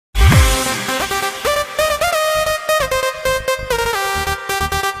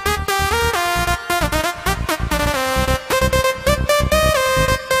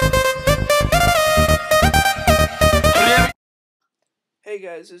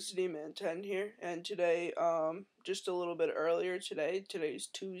guys, it's D-Man10 here, and today, just a little bit earlier today's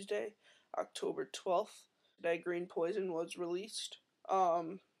Tuesday, October 12th, today GreenPois0n was released,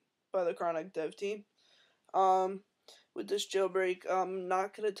 by the Chronic dev team. With this jailbreak, I'm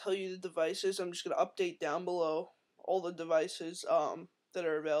not going to tell you the devices, I'm just going to update down below all the devices, that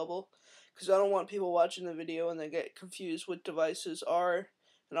are available, because I don't want people watching the video and they get confused what devices are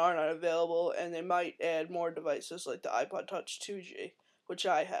and are not available, and they might add more devices like the iPod Touch 2G, which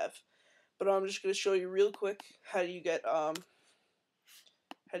I have. But I'm just going to show you real quick how do you get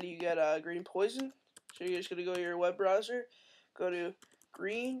GreenPois0n. So you're just going to go to your web browser, go to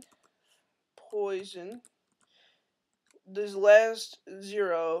GreenPois0n. This last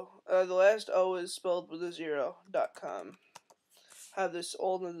zero, the last O is spelled with a 0.com. Have this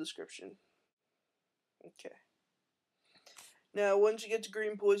all in the description. Okay. Now, once you get to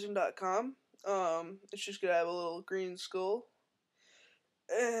GreenPois0n.com, it's just going to have a little green skull.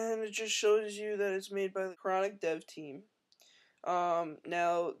 And it just shows you that it's made by the Chronic dev team.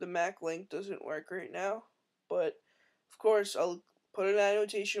 Now, the Mac link doesn't work right now. But, of course, I'll put an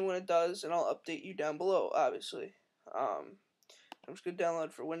annotation when it does, and I'll update you down below, obviously. I'm just going to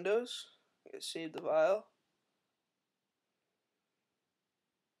download for Windows. I'm going to save the file.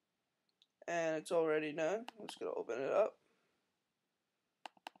 And it's already done. I'm just going to open it up.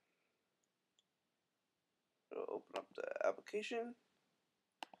 Open up the application,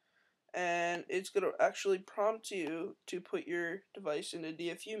 and it's going to actually prompt you to put your device into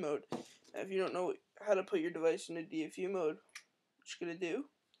DFU mode. Now, if you don't know how to put your device into DFU mode, what you're going to do,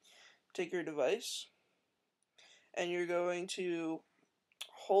 take your device, and you're going to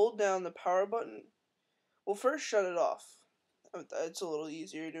hold down the power button. Well, first shut it off. It's a little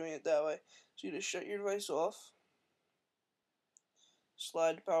easier doing it that way. So you just shut your device off,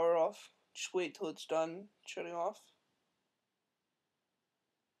 slide the power off, just wait till it's done shutting off.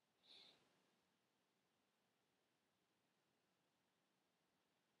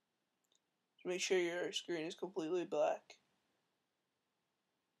 Make sure your screen is completely black.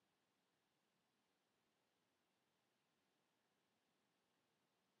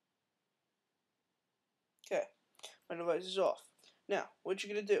 Okay, my device is off. Now, what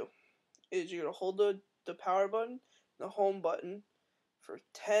you're going to do is you're going to hold the power button, the home button, for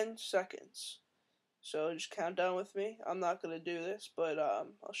 10 seconds. So just count down with me. I'm not going to do this, but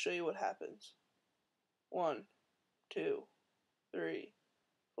I'll show you what happens. 1, 2, 3,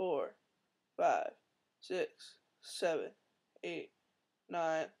 4, 5, 6, 7, 8,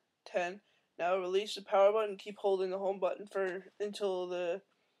 9, 10. Now release the power button. Keep holding the home button until the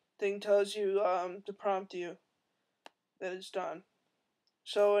thing tells you to prompt you that it's done.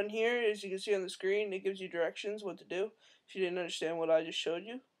 So in here, as you can see on the screen, it gives you directions what to do if you didn't understand what I just showed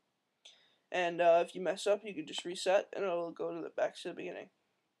you. And if you mess up, you can just reset and it'll go to back to the beginning.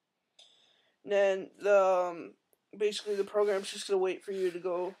 And then basically the program's just gonna wait for you to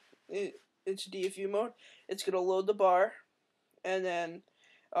go into DFU mode. It's gonna load the bar, and then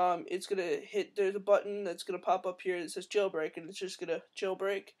it's gonna hit. There's a button that's gonna pop up here that says jailbreak, and it's just gonna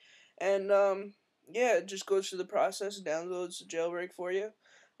jailbreak. And yeah, it just goes through the process and downloads the jailbreak for you.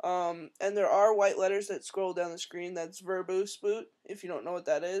 And there are white letters that scroll down the screen. That's verbose boot. If you don't know what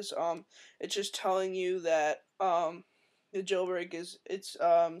that is, it's just telling you that the jailbreak is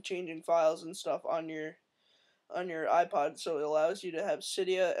changing files and stuff on your iPod, so it allows you to have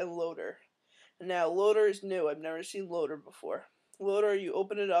Cydia and Loader. Now, Loader is new. I've never seen Loader before. Loader, you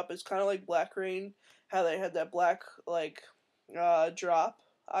open it up. It's kind of like Black Rain, how they had that black drop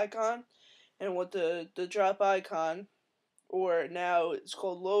icon, and with the drop icon, or now it's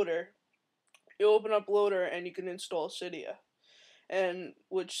called Loader, you open up Loader and you can install Cydia, and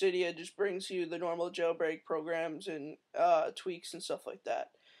which Cydia just brings you the normal jailbreak programs and tweaks and stuff like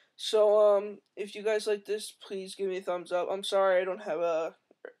that. So if you guys like this, please give me a thumbs up. I'm sorry I don't have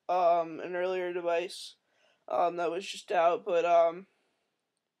an earlier device that was just out, but I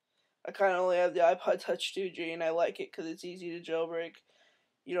kind of only have the iPod Touch 2G, and I like it because it's easy to jailbreak.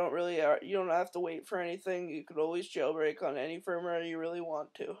 You don't have to wait for anything. You could always jailbreak on any firmware you really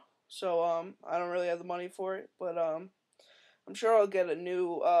want to. So I don't really have the money for it, but I'm sure I'll get a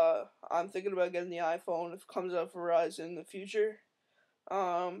new. I'm thinking about getting the iPhone if it comes out for Verizon in the future.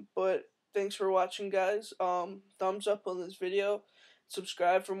 But thanks for watching, guys. Thumbs up on this video.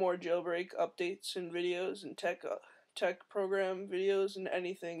 Subscribe for more jailbreak updates and videos and tech program videos and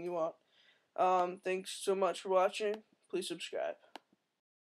anything you want. Thanks so much for watching. Please subscribe.